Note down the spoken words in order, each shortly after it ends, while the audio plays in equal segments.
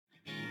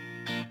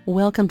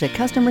Welcome to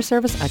Customer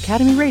Service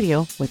Academy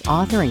Radio with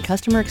author and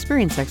customer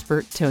experience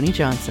expert Tony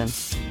Johnson.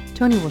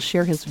 Tony will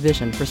share his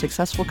vision for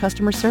successful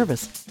customer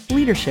service,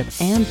 leadership,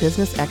 and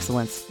business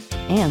excellence,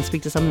 and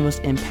speak to some of the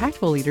most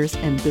impactful leaders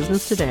in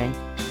business today.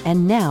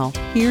 And now,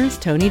 here's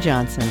Tony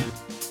Johnson.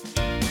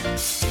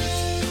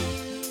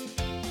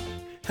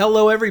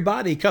 Hello,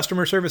 everybody.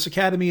 Customer Service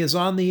Academy is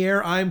on the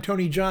air. I'm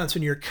Tony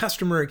Johnson, your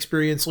customer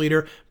experience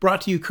leader,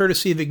 brought to you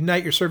courtesy of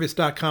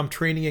IgniteYourService.com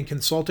training and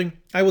consulting.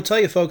 I will tell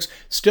you, folks,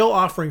 still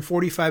offering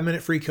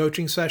 45-minute free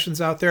coaching sessions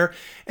out there.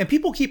 And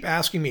people keep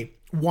asking me,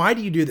 why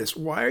do you do this?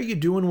 Why are you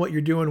doing what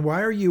you're doing?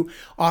 Why are you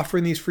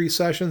offering these free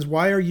sessions?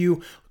 Why are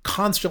you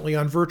constantly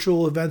on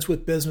virtual events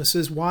with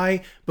businesses?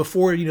 Why,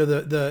 before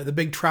the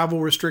big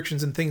travel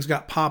restrictions and things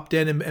got popped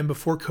in, and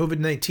before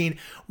COVID-19,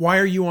 why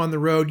are you on the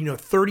road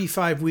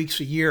 35 weeks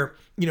a year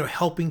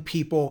helping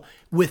people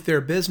with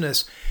their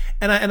business?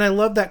 And I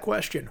love that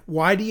question.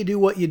 Why do you do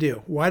what you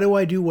do? Why do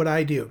I do what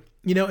I do?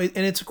 And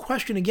it's a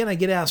question, again, I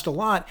get asked a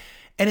lot,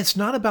 and it's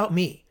not about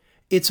me.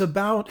 It's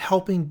about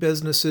helping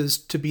businesses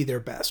to be their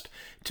best,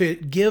 to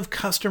give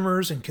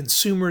customers and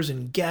consumers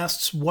and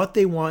guests what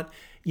they want,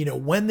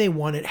 when they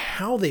want it,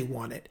 how they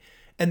want it.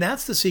 And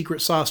that's the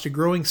secret sauce to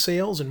growing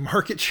sales and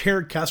market share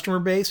and customer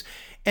base.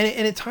 And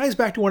it ties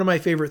back to one of my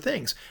favorite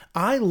things.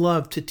 I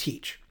love to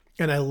teach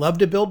and I love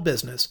to build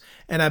business.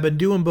 And I've been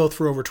doing both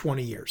for over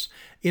 20 years.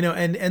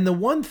 And the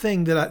one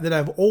thing that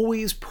I've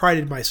always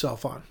prided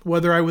myself on,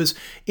 whether I was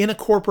in a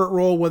corporate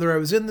role, whether I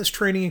was in this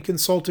training and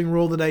consulting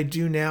role that I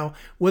do now,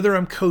 whether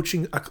I'm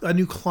coaching a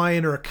new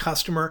client or a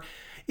customer,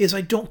 is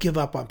I don't give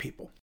up on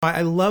people.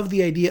 I love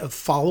the idea of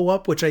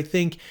follow-up, which I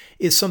think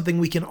is something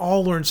we can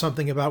all learn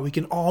something about. We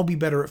can all be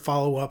better at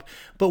follow-up.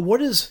 But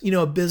what does,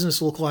 a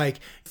business look like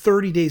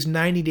 30 days,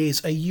 90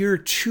 days, a year,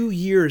 2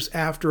 years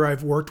after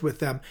I've worked with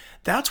them?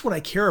 That's what I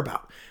care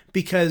about.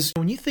 Because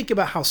when you think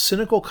about how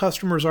cynical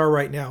customers are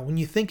right now, when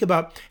you think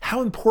about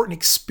how important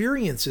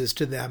experience is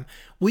to them,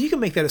 well, you can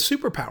make that a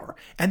superpower.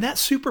 And that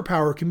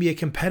superpower can be a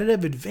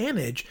competitive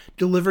advantage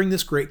delivering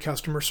this great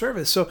customer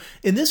service. So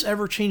in this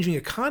ever-changing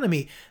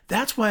economy,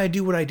 that's why I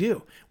do what I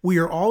do. We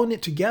are all in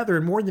it together.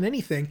 And more than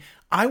anything,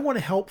 I want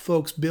to help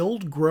folks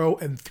build, grow,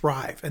 and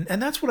thrive.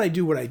 And that's what I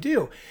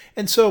do.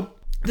 And so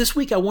this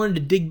week, I wanted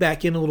to dig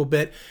back in a little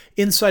bit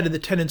inside of the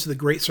tenets of the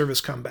Great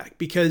Service Comeback,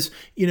 because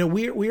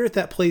we're at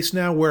that place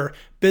now where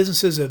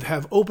businesses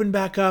have opened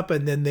back up,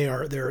 and then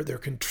they're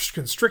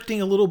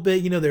constricting a little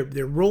bit.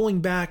 They're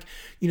rolling back.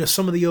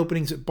 Some of the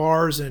openings at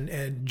bars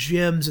and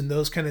gyms and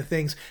those kind of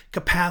things.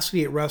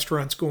 Capacity at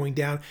restaurants going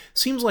down.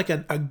 Seems like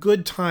a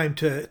good time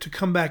to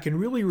come back and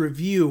really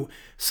review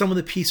some of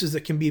the pieces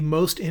that can be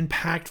most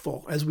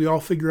impactful as we all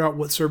figure out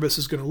what service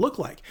is going to look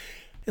like.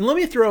 And let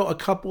me throw a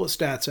couple of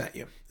stats at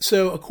you.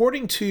 So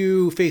according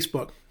to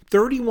Facebook,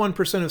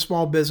 31% of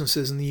small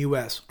businesses in the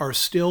U.S. are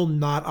still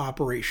not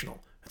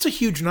operational. That's a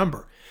huge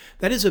number.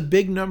 That is a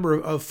big number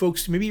of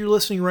folks. Maybe you're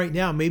listening right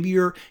now. Maybe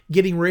you're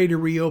getting ready to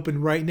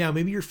reopen right now.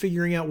 Maybe you're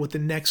figuring out what the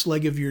next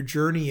leg of your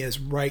journey is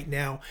right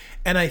now.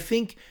 And I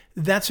think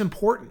that's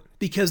important,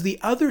 because the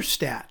other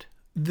stat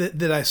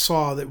that I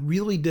saw that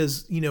really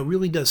does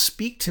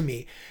speak to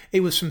me,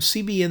 it was from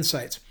CB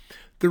Insights.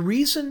 The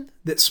reason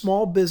that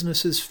small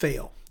businesses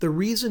fail, the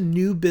reason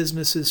new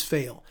businesses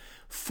fail,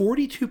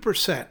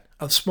 42%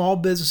 of small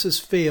businesses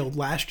failed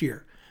last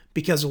year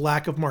because of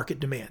lack of market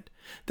demand.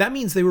 That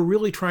means they were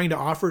really trying to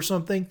offer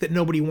something that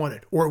nobody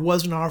wanted, or it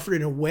wasn't offered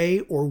in a way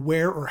or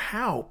where or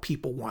how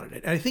people wanted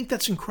it. And I think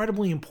that's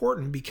incredibly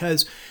important,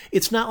 because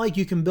it's not like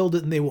you can build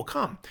it and they will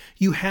come.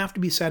 You have to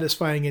be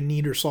satisfying a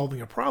need or solving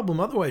a problem.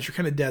 Otherwise, you're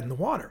kind of dead in the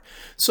water.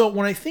 So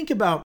when I think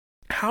about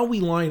how we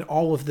line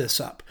all of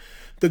this up,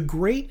 the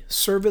Great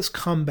Service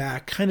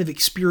Comeback kind of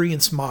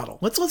experience model.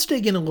 Let's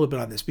dig in a little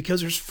bit on this,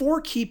 because there's 4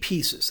 key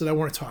pieces that I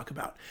want to talk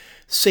about.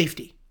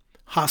 Safety,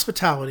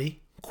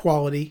 hospitality,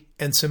 quality,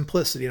 and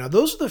simplicity. Now,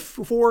 those are the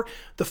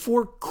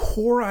four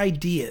core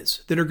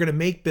ideas that are going to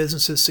make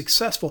businesses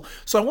successful.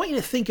 So I want you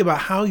to think about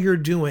how you're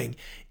doing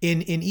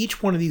in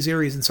each one of these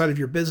areas inside of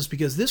your business,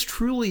 because this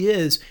truly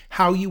is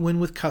how you win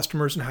with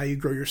customers and how you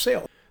grow your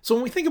sales. So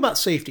when we think about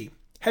safety,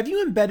 have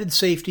you embedded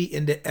safety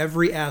into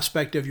every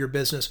aspect of your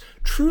business,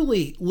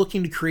 truly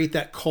looking to create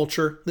that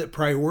culture that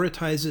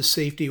prioritizes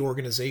safety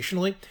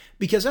organizationally?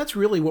 Because that's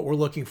really what we're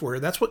looking for.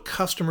 That's what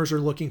customers are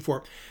looking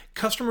for.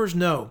 Customers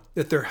know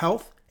that their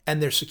health and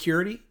their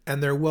security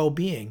and their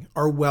well-being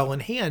are well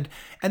in hand.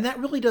 And that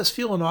really does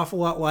feel an awful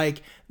lot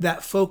like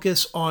that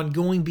focus on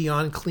going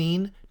beyond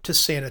clean to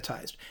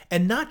sanitized.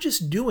 And not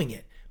just doing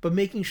it, but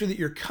making sure that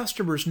your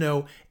customers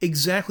know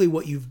exactly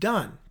what you've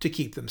done to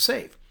keep them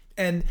safe.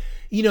 And,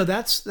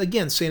 that's,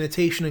 again,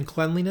 sanitation and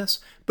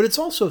cleanliness, but but it's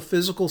also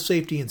physical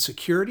safety and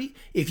security.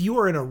 If you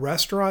are in a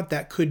restaurant,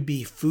 that could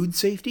be food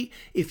safety.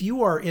 If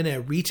you are in a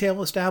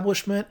retail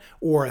establishment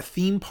or a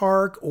theme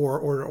park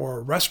or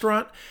a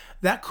restaurant,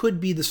 that could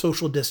be the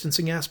social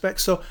distancing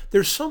aspect. So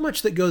there's so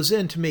much that goes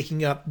into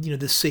making up,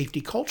 this safety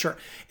culture.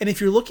 And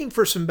if you're looking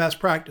for some best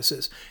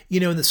practices,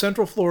 in the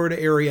Central Florida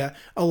area,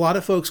 a lot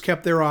of folks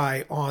kept their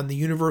eye on the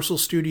Universal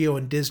Studio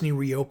and Disney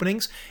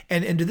reopenings.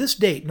 And to this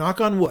date, knock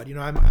on wood,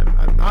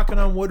 I'm knocking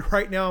on wood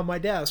right now on my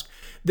desk,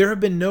 there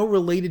have been no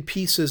related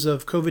pieces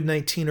of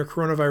COVID-19 or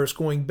coronavirus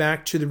going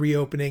back to the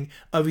reopening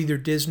of either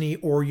Disney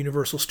or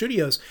Universal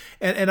Studios.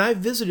 And I've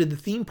visited the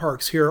theme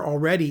parks here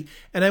already,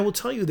 and I will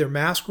tell you their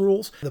mask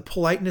rules, the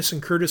politeness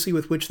and courtesy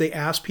with which they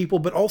ask people,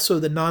 but also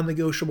the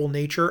non-negotiable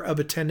nature of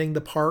attending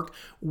the park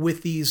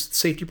with these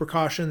safety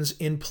precautions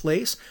in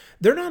place,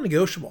 they're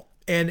non-negotiable.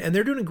 And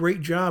they're doing a great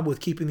job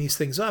with keeping these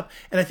things up.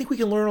 And I think we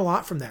can learn a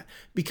lot from that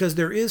because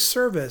there is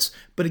service.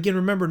 But again,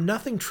 remember,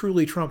 nothing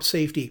truly trumps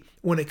safety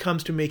when it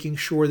comes to making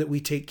sure that we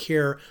take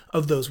care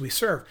of those we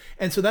serve.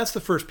 And so that's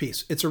the first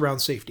piece. It's around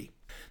safety.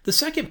 The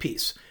second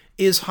piece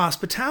is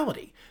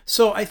hospitality.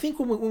 So I think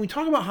when we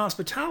talk about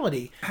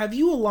hospitality, have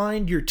you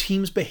aligned your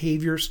team's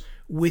behaviors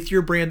with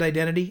your brand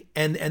identity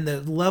and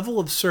the level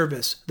of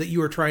service that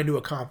you are trying to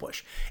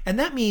accomplish? And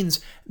that means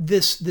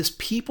this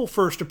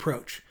people-first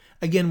approach.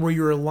 Again, where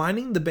you're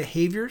aligning the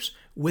behaviors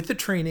with the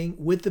training,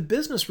 with the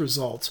business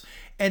results,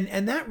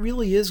 and that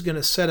really is going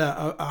to set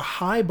a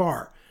high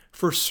bar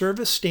for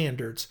service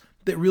standards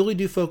that really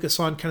do focus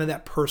on kind of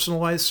that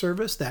personalized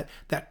service,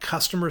 that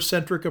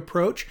customer-centric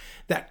approach,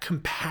 that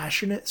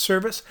compassionate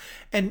service.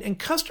 And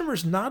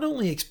customers not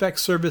only expect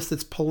service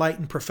that's polite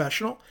and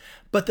professional,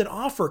 but that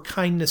offer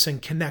kindness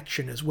and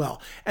connection as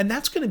well. And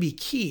that's going to be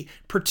key,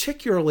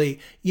 particularly,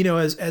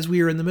 as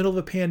we are in the middle of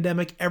a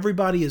pandemic,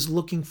 everybody is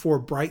looking for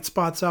bright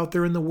spots out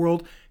there in the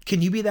world.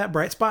 Can you be that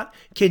bright spot?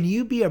 Can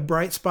you be a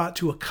bright spot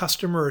to a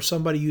customer or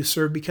somebody you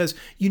serve? Because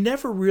you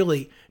never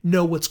really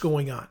know what's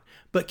going on.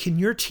 But can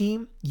your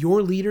team,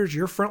 your leaders,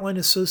 your frontline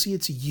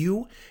associates,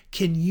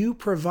 can you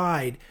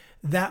provide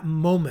that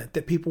moment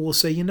that people will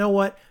say, you know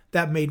what,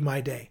 that made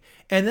my day?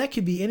 And that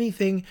could be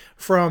anything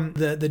from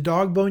the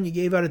dog bone you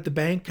gave out at the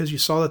bank because you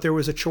saw that there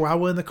was a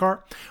chihuahua in the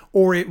car,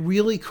 or it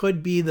really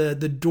could be the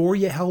door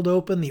you held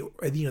open,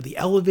 the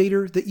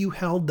elevator that you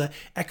held, the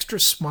extra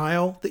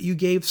smile that you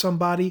gave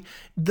somebody.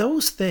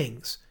 Those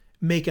things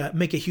make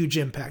a huge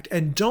impact.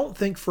 And don't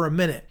think for a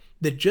minute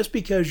that just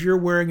because you're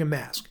wearing a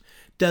mask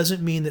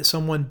doesn't mean that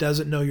someone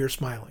doesn't know you're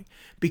smiling,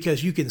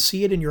 because you can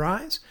see it in your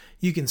eyes.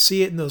 You can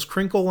see it in those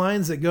crinkle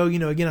lines that go,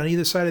 again, on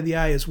either side of the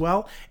eye as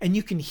well. And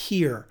you can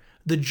hear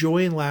the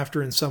joy and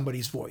laughter in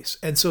somebody's voice.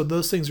 And so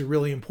those things are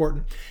really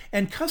important.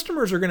 And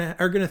customers are going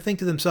to think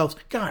to themselves,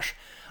 gosh,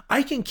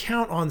 I can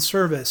count on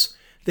service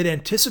that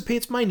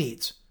anticipates my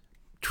needs,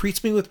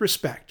 treats me with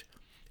respect,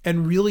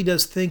 and really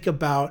does think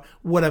about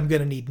what I'm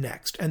going to need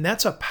next. And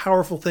that's a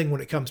powerful thing when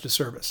it comes to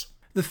service.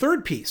 The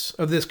third piece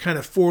of this kind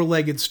of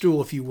four-legged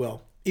stool, if you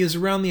will, is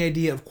around the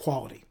idea of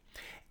quality.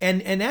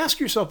 And ask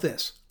yourself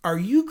this: are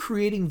you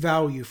creating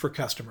value for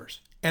customers?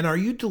 And are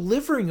you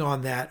delivering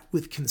on that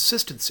with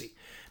consistency?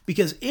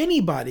 Because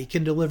anybody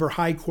can deliver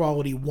high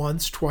quality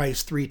once,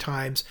 twice, 3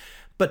 times,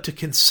 but to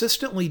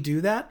consistently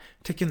do that,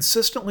 to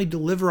consistently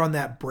deliver on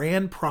that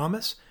brand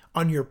promise,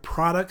 on your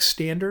product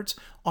standards,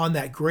 on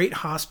that great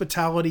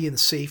hospitality and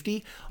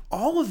safety,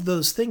 all of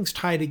those things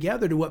tie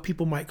together to what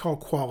people might call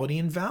quality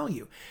and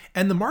value.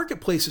 And the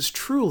marketplace is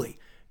truly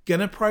going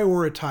to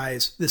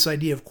prioritize this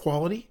idea of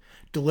quality,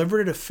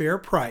 delivered at a fair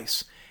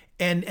price,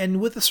 and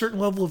with a certain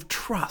level of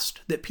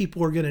trust that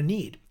people are going to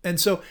need. And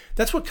so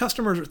that's what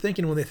customers are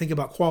thinking when they think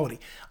about quality.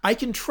 I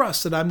can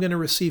trust that I'm going to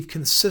receive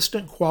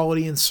consistent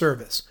quality and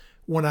service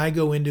when I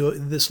go into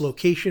this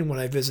location, when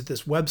I visit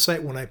this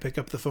website, when I pick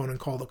up the phone and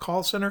call the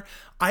call center.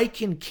 I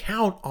can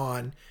count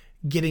on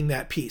getting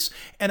that piece.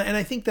 And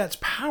I think that's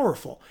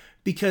powerful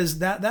because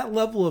that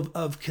level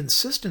of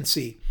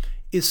consistency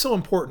is so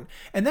important.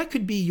 And that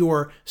could be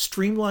your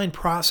streamlined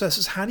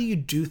processes. How do you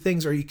do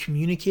things? Are you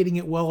communicating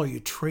it well? Are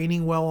you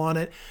training well on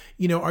it?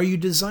 Are you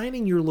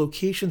designing your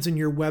locations and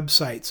your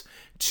websites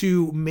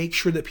to make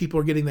sure that people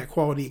are getting that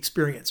quality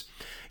experience?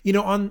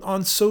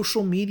 On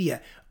social media,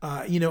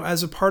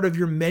 as a part of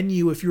your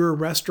menu, if you're a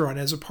restaurant,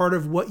 as a part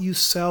of what you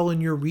sell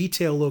in your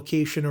retail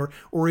location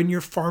or in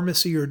your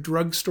pharmacy or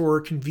drugstore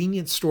or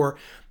convenience store,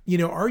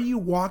 are you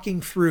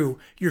walking through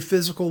your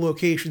physical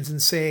locations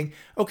and saying,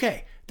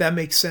 okay, that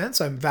makes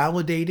sense. I'm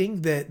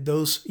validating that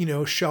those,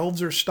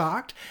 shelves are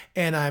stocked,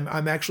 and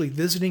I'm actually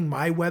visiting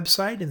my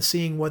website and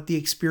seeing what the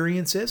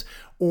experience is,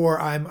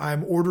 or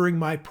I'm ordering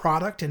my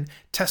product and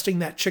testing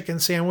that chicken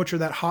sandwich or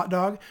that hot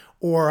dog,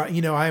 or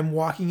I'm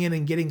walking in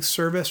and getting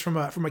service from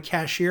a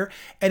cashier,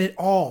 and it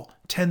all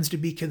tends to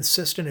be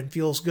consistent and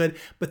feels good.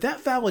 But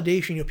that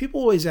validation,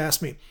 people always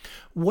ask me,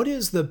 what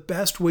is the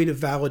best way to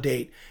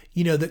validate,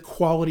 that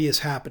quality is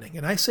happening?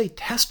 And I say,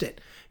 test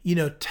it.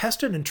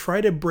 Test it and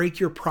try to break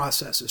your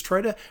processes.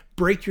 Try to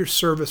break your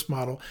service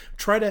model.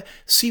 Try to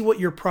see what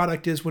your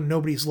product is when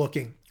nobody's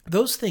looking.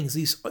 Those things,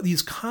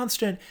 these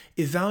constant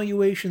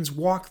evaluations,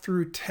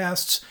 walkthrough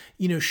tests,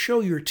 show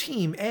your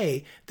team,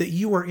 A, that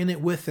you are in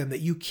it with them, that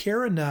you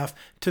care enough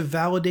to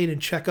validate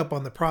and check up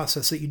on the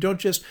process, that you don't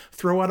just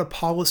throw out a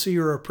policy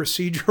or a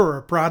procedure or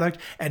a product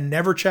and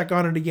never check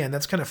on it again.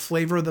 That's kind of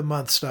flavor of the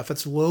month stuff.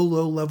 That's low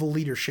level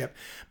leadership.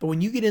 But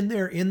when you get in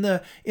there in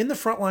the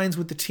front lines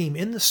with the team,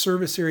 in the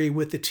service area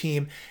with the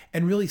team,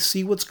 and really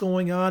see what's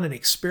going on and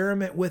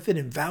experiment with it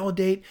and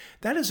validate,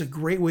 that is a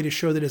great way to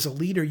show that as a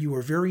leader, you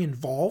are very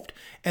involved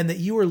and that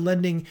you are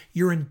lending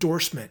your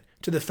endorsement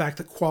to the fact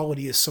that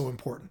quality is so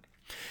important.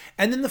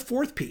 And then the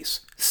fourth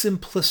piece,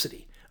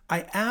 simplicity.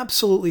 I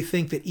absolutely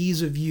think that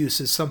ease of use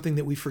is something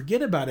that we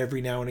forget about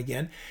every now and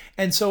again.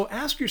 And so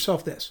ask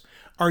yourself this: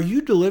 are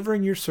you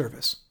delivering your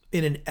service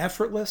in an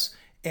effortless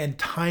and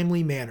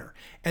timely manner?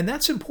 And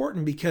that's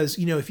important because,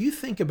 if you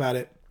think about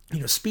it,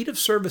 speed of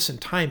service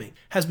and timing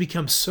has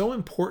become so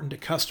important to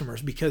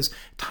customers because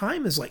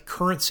time is like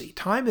currency.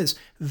 Time is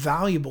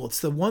valuable.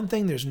 It's the one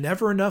thing there's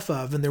never enough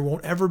of and there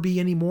won't ever be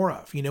any more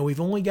of. We've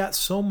only got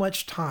so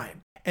much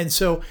time. And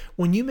so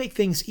when you make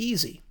things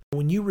easy,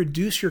 when you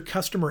reduce your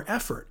customer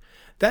effort,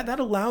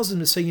 that allows them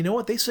to say, you know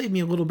what, they saved me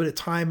a little bit of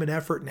time and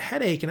effort and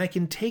headache, and I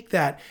can take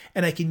that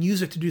and I can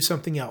use it to do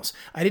something else.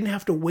 I didn't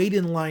have to wait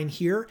in line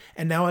here,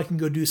 and now I can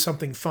go do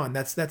something fun.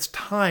 That's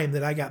time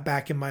that I got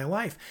back in my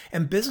life.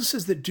 And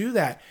businesses that do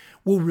that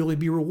will really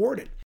be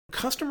rewarded.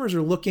 Customers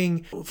are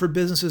looking for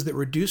businesses that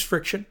reduce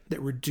friction,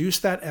 that reduce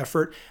that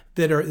effort,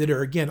 that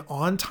are again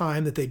on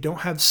time, that they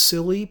don't have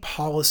silly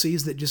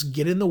policies that just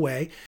get in the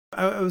way.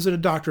 I was at a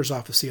doctor's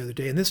office the other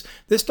day, and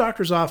this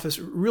doctor's office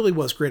really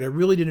was great. I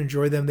really did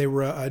enjoy them. They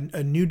were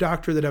a new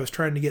doctor that I was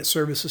trying to get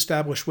service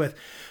established with.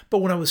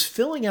 But when I was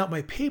filling out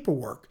my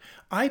paperwork,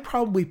 I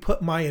probably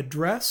put my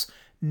address,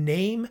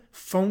 name,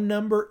 phone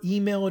number,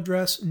 email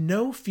address,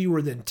 no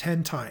fewer than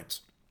 10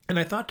 times. And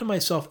I thought to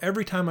myself,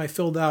 every time I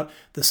filled out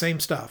the same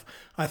stuff,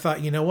 I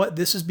thought, you know what,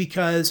 this is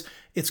because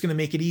it's going to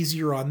make it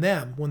easier on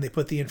them when they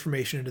put the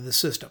information into the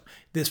system.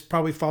 This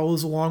probably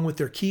follows along with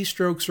their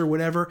keystrokes or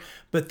whatever,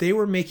 but they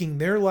were making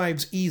their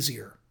lives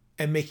easier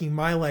and making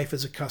my life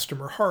as a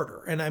customer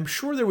harder. And I'm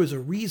sure there was a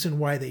reason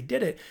why they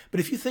did it. But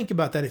if you think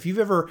about that, if you've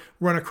ever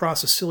run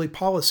across a silly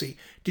policy,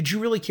 did you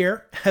really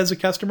care as a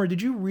customer?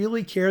 Did you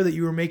really care that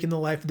you were making the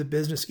life of the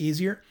business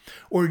easier?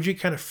 Or did you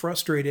get kind of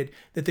frustrated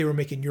that they were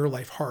making your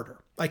life harder?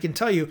 I can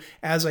tell you,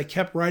 as I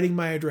kept writing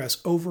my address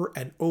over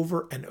and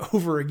over and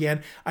over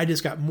again, I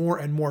just got more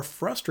and more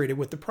frustrated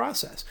with the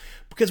process.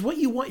 Because what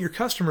you want your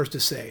customers to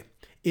say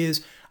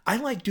is, I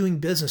like doing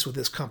business with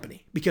this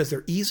company because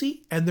they're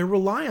easy and they're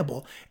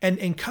reliable,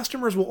 and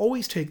customers will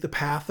always take the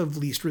path of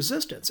least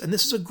resistance. And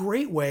this is a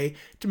great way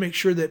to make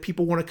sure that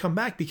people want to come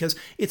back because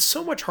it's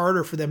so much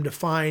harder for them to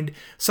find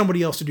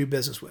somebody else to do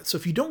business with. So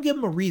if you don't give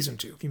them a reason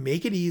to, if you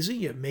make it easy,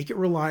 you make it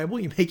reliable,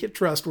 you make it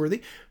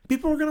trustworthy,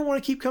 people are going to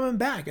want to keep coming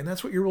back. And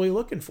that's what you're really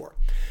looking for.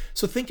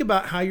 So think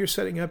about how you're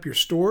setting up your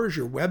stores,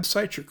 your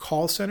websites, your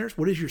call centers.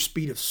 What does your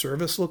speed of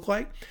service look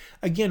like?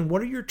 Again,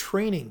 what do your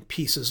training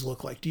pieces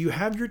look like? Do you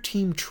have your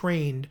team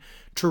trained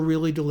to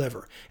really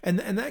deliver? And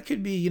that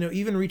could be,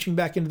 even reaching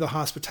back into the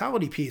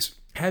hospitality piece.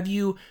 Have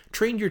you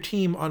trained your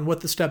team on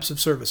what the steps of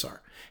service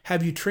are?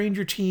 Have you trained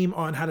your team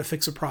on how to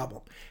fix a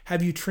problem?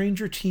 Have you trained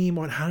your team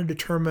on how to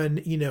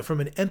determine, from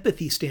an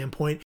empathy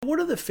standpoint, what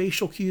are the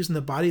facial cues and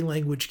the body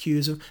language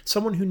cues of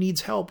someone who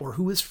needs help or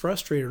who is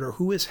frustrated or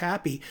who is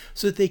happy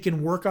so that they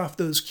can work off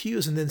those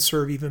cues and then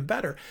serve even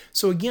better?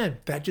 So again,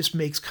 that just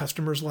makes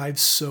customers'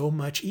 lives so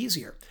much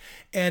easier.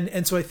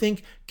 And so I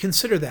think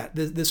consider that,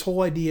 this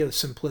whole idea of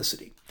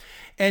simplicity.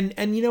 And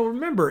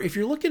remember, if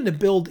you're looking to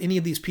build any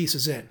of these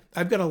pieces in,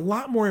 I've got a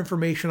lot more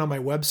information on my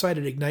website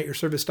at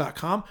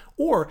igniteyourservice.com,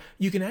 or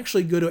you can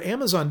actually go to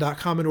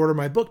amazon.com and order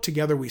my book,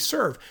 Together We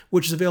Serve,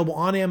 which is available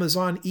on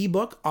Amazon,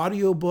 ebook,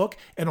 audiobook,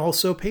 and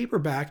also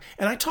paperback.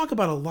 And I talk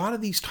about a lot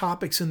of these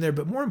topics in there,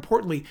 but more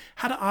importantly,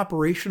 how to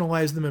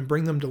operationalize them and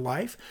bring them to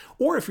life.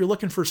 Or if you're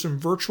looking for some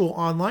virtual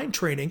online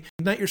training,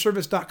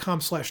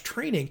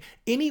 igniteyourservice.com/training,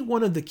 any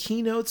one of the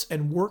keynotes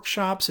and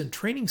workshops and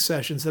training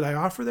sessions that I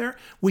offer there,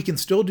 we can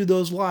still do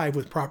those live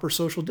with proper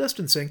social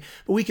distancing,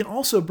 but we can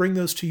also bring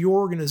those to your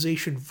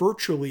organization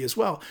virtually as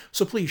well.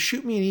 So please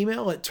shoot me an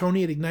email at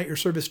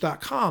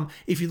tony@igniteyourservice.com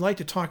if you'd like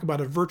to talk about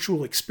a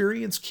virtual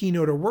experience,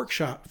 keynote, or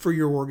workshop for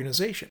your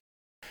organization.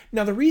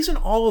 Now, the reason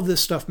all of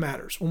this stuff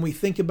matters when we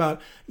think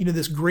about,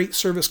 this great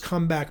service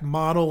comeback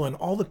model and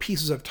all the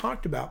pieces I've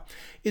talked about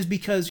is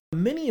because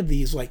many of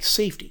these, like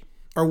safety,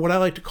 are what I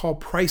like to call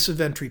price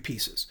of entry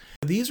pieces.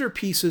 These are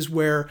pieces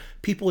where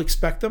people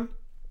expect them.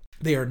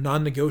 They are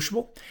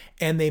non-negotiable,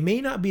 and they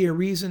may not be a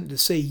reason to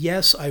say,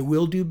 yes, I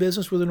will do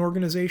business with an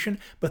organization,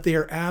 but they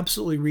are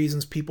absolutely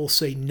reasons people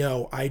say,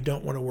 no, I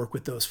don't want to work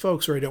with those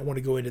folks, or I don't want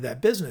to go into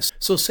that business.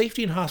 So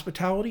safety and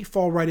hospitality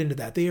fall right into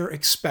that. They are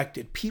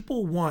expected.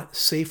 People want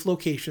safe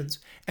locations,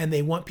 and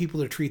they want people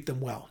to treat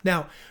them well.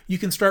 Now, you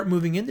can start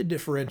moving into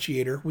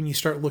differentiator when you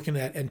start looking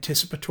at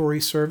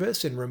anticipatory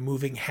service and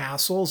removing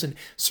hassles and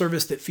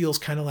service that feels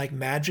kind of like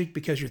magic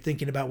because you're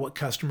thinking about what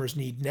customers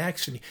need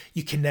next, and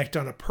you connect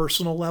on a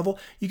personal level.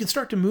 level, you can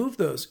start to move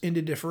those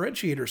into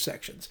differentiator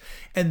sections.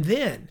 And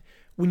then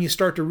when you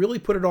start to really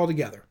put it all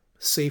together,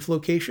 safe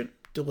location,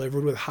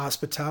 delivered with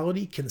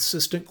hospitality,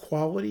 consistent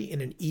quality, in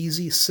an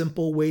easy,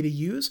 simple way to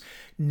use.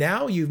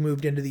 Now you've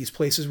moved into these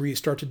places where you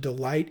start to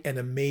delight and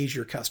amaze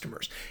your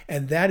customers.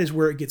 And that is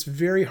where it gets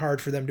very hard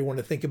for them to want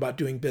to think about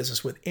doing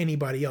business with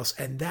anybody else.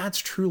 And that's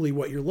truly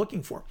what you're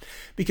looking for.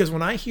 Because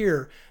when I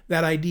hear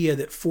that idea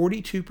that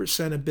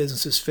 42% of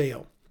businesses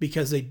fail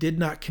because they did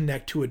not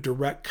connect to a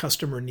direct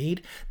customer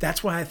need.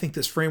 That's why I think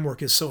this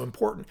framework is so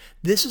important.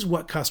 This is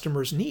what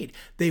customers need.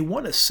 They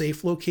want a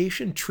safe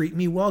location, treat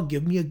me well,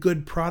 give me a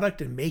good product,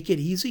 and make it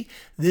easy.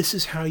 This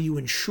is how you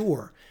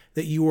ensure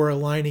that you are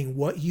aligning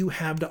what you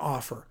have to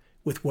offer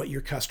with what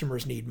your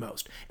customers need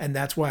most. And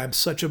that's why I'm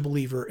such a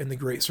believer in the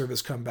Great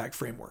Service Comeback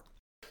framework.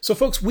 So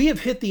folks, we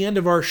have hit the end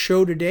of our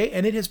show today,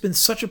 and it has been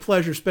such a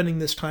pleasure spending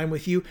this time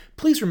with you.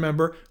 Please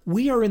remember,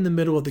 we are in the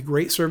middle of the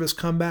Great Service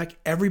Comeback.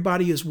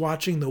 Everybody is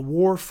watching. The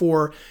war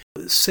for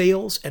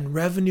sales and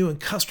revenue and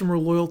customer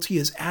loyalty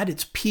is at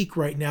its peak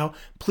right now.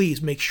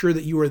 Please make sure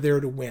that you are there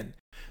to win.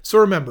 So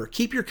remember,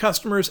 keep your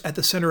customers at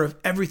the center of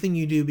everything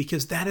you do,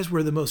 because that is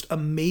where the most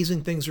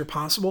amazing things are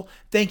possible.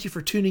 Thank you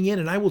for tuning in,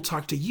 and I will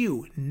talk to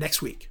you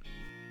next week.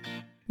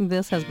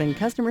 This has been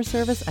Customer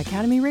Service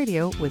Academy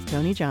Radio with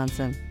Tony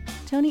Johnson.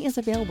 Tony is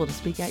available to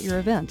speak at your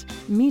event,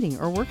 meeting,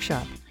 or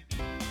workshop.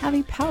 Have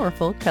a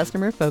powerful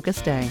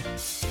customer-focused day.